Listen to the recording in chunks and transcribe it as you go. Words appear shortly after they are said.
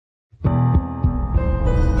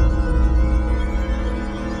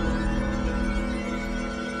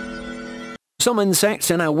Some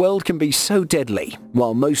insects in our world can be so deadly.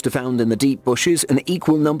 While most are found in the deep bushes, an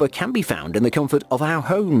equal number can be found in the comfort of our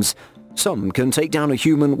homes. Some can take down a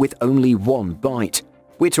human with only one bite.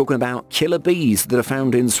 We're talking about killer bees that are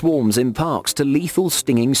found in swarms in parks to lethal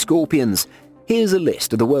stinging scorpions. Here's a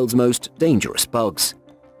list of the world's most dangerous bugs.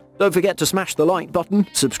 Don't forget to smash the like button,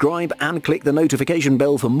 subscribe and click the notification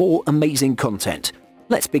bell for more amazing content.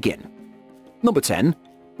 Let's begin. Number 10.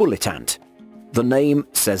 Bullet ant. The name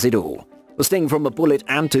says it all. The sting from a bullet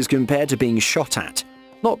ant is compared to being shot at.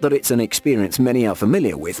 Not that it's an experience many are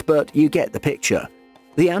familiar with, but you get the picture.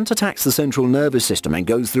 The ant attacks the central nervous system and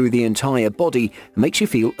goes through the entire body and makes you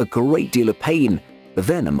feel a great deal of pain. The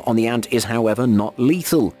venom on the ant is, however, not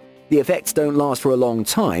lethal. The effects don't last for a long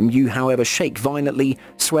time. You, however, shake violently,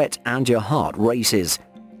 sweat, and your heart races.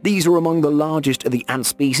 These are among the largest of the ant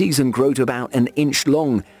species and grow to about an inch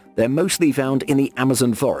long. They're mostly found in the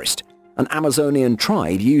Amazon forest. An Amazonian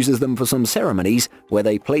tribe uses them for some ceremonies where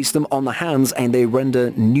they place them on the hands and they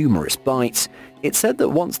render numerous bites. It's said that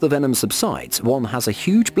once the venom subsides, one has a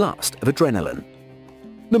huge blast of adrenaline.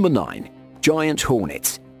 Number 9. Giant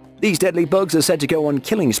hornets. These deadly bugs are said to go on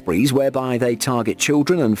killing sprees whereby they target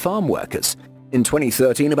children and farm workers. In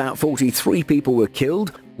 2013, about 43 people were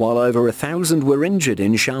killed, while over 1,000 were injured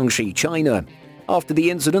in Shaanxi, China. After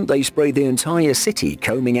the incident, they sprayed the entire city,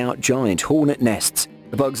 combing out giant hornet nests.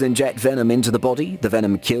 The bugs inject venom into the body. The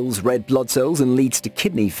venom kills red blood cells and leads to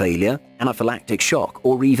kidney failure, anaphylactic shock,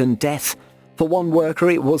 or even death. For one worker,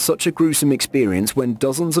 it was such a gruesome experience when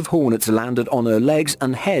dozens of hornets landed on her legs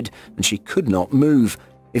and head and she could not move.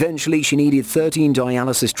 Eventually, she needed 13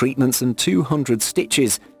 dialysis treatments and 200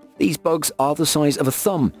 stitches. These bugs are the size of a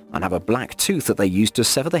thumb and have a black tooth that they use to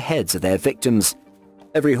sever the heads of their victims.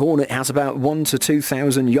 Every hornet has about 1,000 to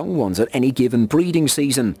 2,000 young ones at any given breeding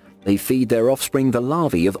season. They feed their offspring the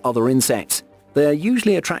larvae of other insects. They are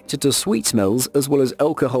usually attracted to sweet smells as well as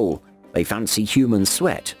alcohol. They fancy human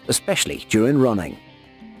sweat, especially during running.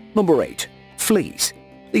 Number 8. Fleas.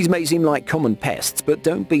 These may seem like common pests, but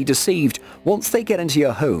don't be deceived. Once they get into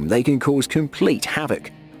your home, they can cause complete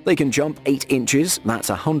havoc. They can jump 8 inches, that's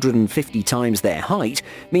 150 times their height,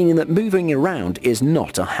 meaning that moving around is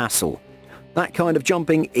not a hassle. That kind of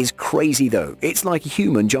jumping is crazy though. It's like a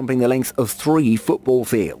human jumping the length of 3 football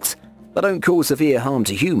fields. They don't cause severe harm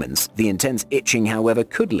to humans. The intense itching, however,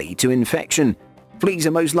 could lead to infection. Fleas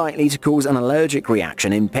are most likely to cause an allergic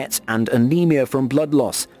reaction in pets and anemia from blood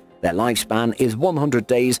loss. Their lifespan is 100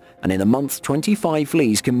 days, and in a month 25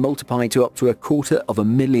 fleas can multiply to up to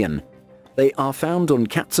 250,000. They are found on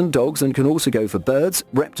cats and dogs and can also go for birds,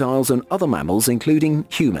 reptiles and other mammals including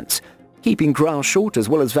humans. Keeping grass short as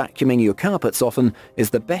well as vacuuming your carpets often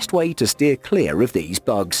is the best way to steer clear of these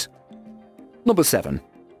bugs. Number 7.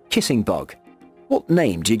 Kissing bug. What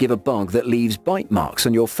name do you give a bug that leaves bite marks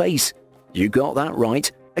on your face? You got that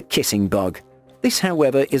right, a kissing bug. This,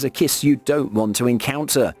 however, is a kiss you don't want to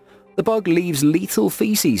encounter. The bug leaves lethal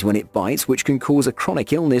feces when it bites, which can cause a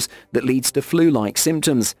chronic illness that leads to flu-like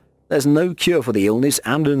symptoms. There's no cure for the illness,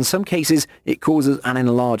 and in some cases it causes an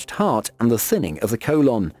enlarged heart and the thinning of the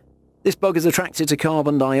colon. This bug is attracted to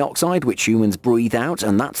carbon dioxide, which humans breathe out,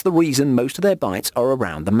 and that's the reason most of their bites are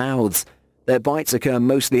around the mouths. Their bites occur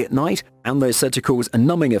mostly at night, and they're said to cause a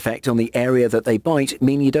numbing effect on the area that they bite,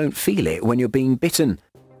 meaning you don't feel it when you're being bitten.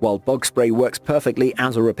 While bug spray works perfectly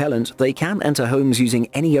as a repellent, they can enter homes using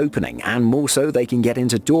any opening, and more so they can get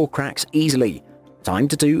into door cracks easily. Time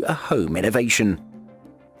to do a home innovation.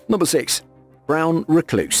 Number 6. Brown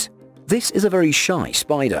recluse. This is a very shy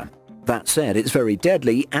spider. That said, it's very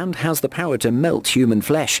deadly and has the power to melt human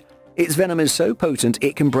flesh. Its venom is so potent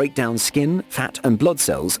it can break down skin, fat and blood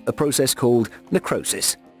cells, a process called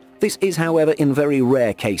necrosis. This is, however, in very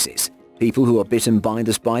rare cases. People who are bitten by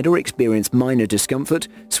the spider experience minor discomfort,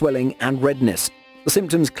 swelling and redness. The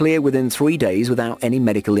symptoms clear within 3 days without any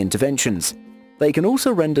medical interventions. They can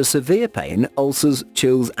also render severe pain, ulcers,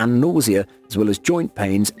 chills and nausea, as well as joint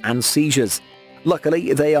pains and seizures.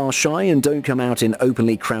 Luckily, they are shy and don't come out in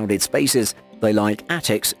openly crowded spaces. They like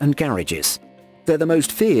attics and garages. They're the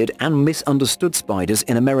most feared and misunderstood spiders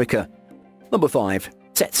in America. Number 5.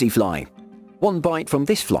 Tsetse fly. One bite from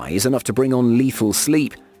this fly is enough to bring on lethal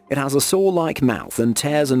sleep. It has a saw-like mouth and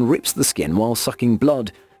tears and rips the skin while sucking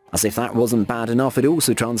blood. As if that wasn't bad enough, it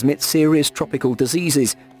also transmits serious tropical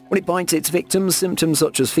diseases. When it bites its victims, symptoms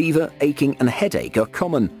such as fever, aching and headache are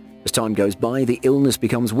common. As time goes by, the illness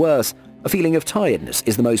becomes worse. A feeling of tiredness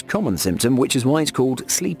is the most common symptom, which is why it's called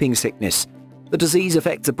sleeping sickness. The disease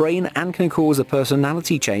affects the brain and can cause a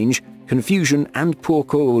personality change, confusion and poor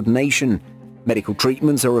coordination. Medical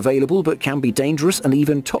treatments are available but can be dangerous and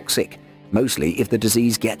even toxic, mostly if the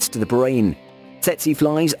disease gets to the brain. Tsetse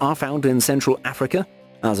flies are found in Central Africa.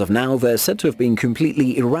 As of now, they're said to have been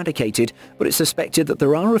completely eradicated, but it's suspected that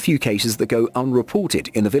there are a few cases that go unreported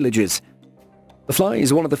in the villages. The fly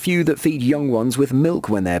is one of the few that feed young ones with milk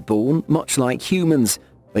when they're born, much like humans.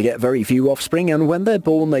 They get very few offspring, and when they're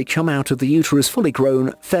born they come out of the uterus fully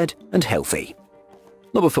grown, fed and healthy.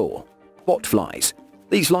 Number 4. Buttflies.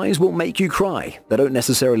 These flies will make you cry. They don't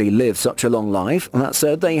necessarily live such a long life, and that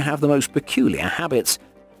said, they have the most peculiar habits.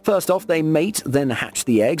 First off, they mate, then hatch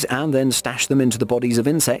the eggs, and then stash them into the bodies of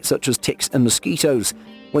insects such as ticks and mosquitoes.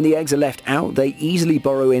 When the eggs are left out, they easily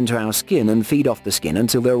burrow into our skin and feed off the skin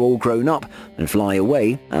until they're all grown up, and fly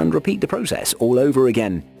away, and repeat the process all over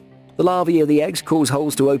again. The larvae of the eggs cause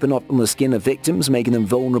holes to open up on the skin of victims, making them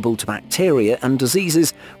vulnerable to bacteria and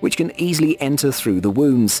diseases which can easily enter through the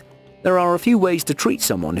wounds. There are a few ways to treat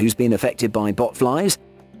someone who's been affected by buttflies.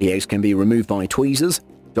 The eggs can be removed by tweezers.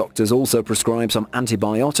 Doctors also prescribe some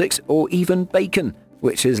antibiotics or even bacon,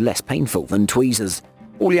 which is less painful than tweezers.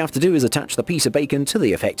 All you have to do is attach the piece of bacon to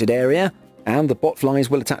the affected area, and the buttflies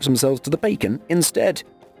will attach themselves to the bacon instead.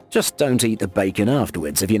 Just don't eat the bacon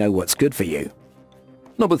afterwards if you know what's good for you.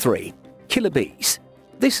 Number 3. Killer bees.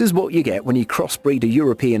 This is what you get when you crossbreed a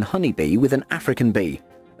European honeybee with an African bee.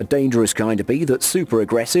 A dangerous kind of bee that's super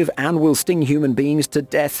aggressive and will sting human beings to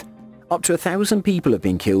death. Up to 1,000 people have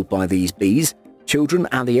been killed by these bees. Children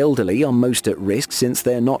and the elderly are most at risk since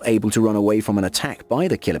they're not able to run away from an attack by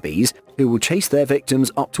the killer bees, who will chase their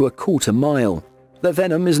victims up to a quarter mile. Their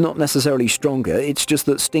venom is not necessarily stronger, it's just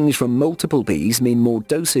that stings from multiple bees mean more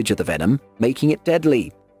dosage of the venom, making it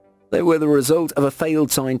deadly. They were the result of a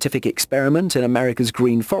failed scientific experiment in America's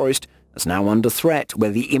Green Forest that's now under threat,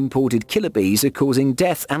 where the imported killer bees are causing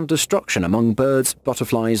death and destruction among birds,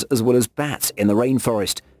 butterflies, as well as bats in the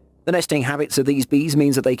rainforest. The nesting habits of these bees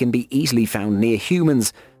means that they can be easily found near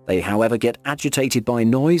humans. They, however, get agitated by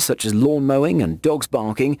noise such as lawn mowing and dogs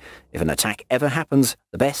barking. If an attack ever happens,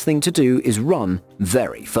 the best thing to do is run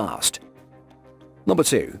very fast. Number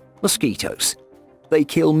 2. Mosquitoes. They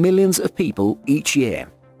kill millions of people each year.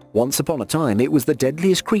 Once upon a time, it was the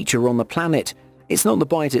deadliest creature on the planet. It's not the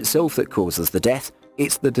bite itself that causes the death,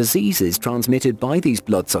 it's the diseases transmitted by these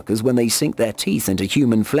bloodsuckers when they sink their teeth into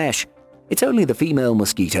human flesh. It's only the female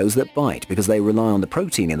mosquitoes that bite because they rely on the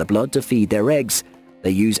protein in the blood to feed their eggs.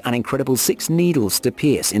 They use an incredible 6 needles to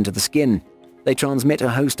pierce into the skin. They transmit a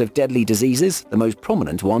host of deadly diseases, the most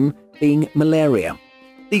prominent one being malaria.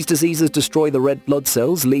 These diseases destroy the red blood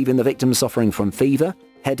cells, leaving the victim suffering from fever,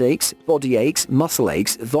 headaches, body aches, muscle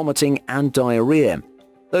aches, vomiting and diarrhea.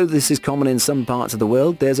 Though this is common in some parts of the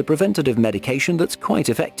world, there's a preventative medication that's quite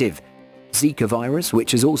effective. Zika virus,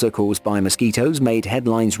 which is also caused by mosquitoes, made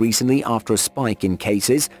headlines recently after a spike in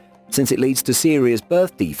cases, since it leads to serious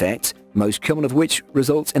birth defects, most common of which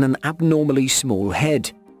results in an abnormally small head.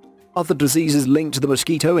 Other diseases linked to the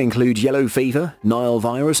mosquito include yellow fever, Nile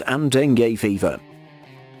virus and dengue fever.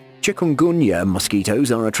 Chikungunya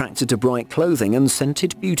mosquitoes are attracted to bright clothing and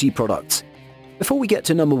scented beauty products. Before we get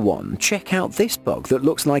to number 1, check out this bug that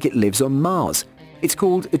looks like it lives on Mars. It's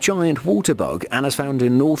called a giant water bug and is found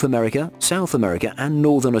in North America, South America and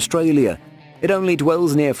Northern Australia. It only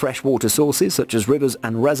dwells near freshwater sources such as rivers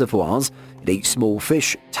and reservoirs. It eats small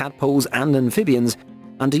fish, tadpoles and amphibians,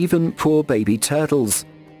 and even poor baby turtles.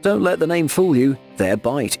 Don't let the name fool you, their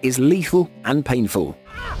bite is lethal and painful.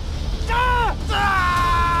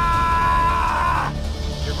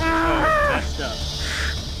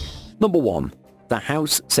 Number 1. The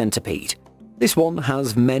house centipede. This one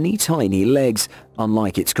has many tiny legs,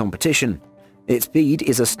 unlike its competition. Its speed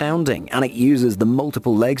is astounding, and it uses the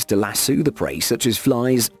multiple legs to lasso the prey such as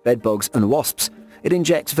flies, bedbugs and wasps. It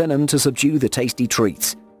injects venom to subdue the tasty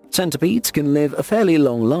treats. Centipedes can live a fairly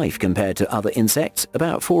long life compared to other insects,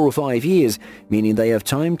 about 4 or 5 years, meaning they have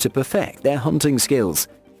time to perfect their hunting skills.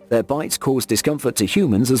 Their bites cause discomfort to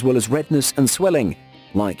humans as well as redness and swelling.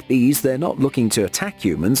 Like bees, they're not looking to attack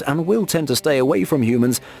humans and will tend to stay away from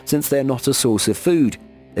humans since they're not a source of food.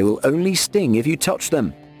 They will only sting if you touch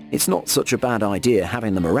them. It's not such a bad idea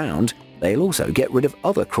having them around. They'll also get rid of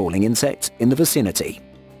other crawling insects in the vicinity.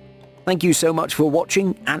 Thank you so much for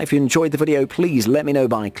watching, and if you enjoyed the video, please let me know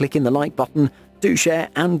by clicking the like button, do share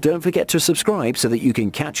and don't forget to subscribe so that you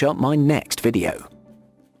can catch up my next video.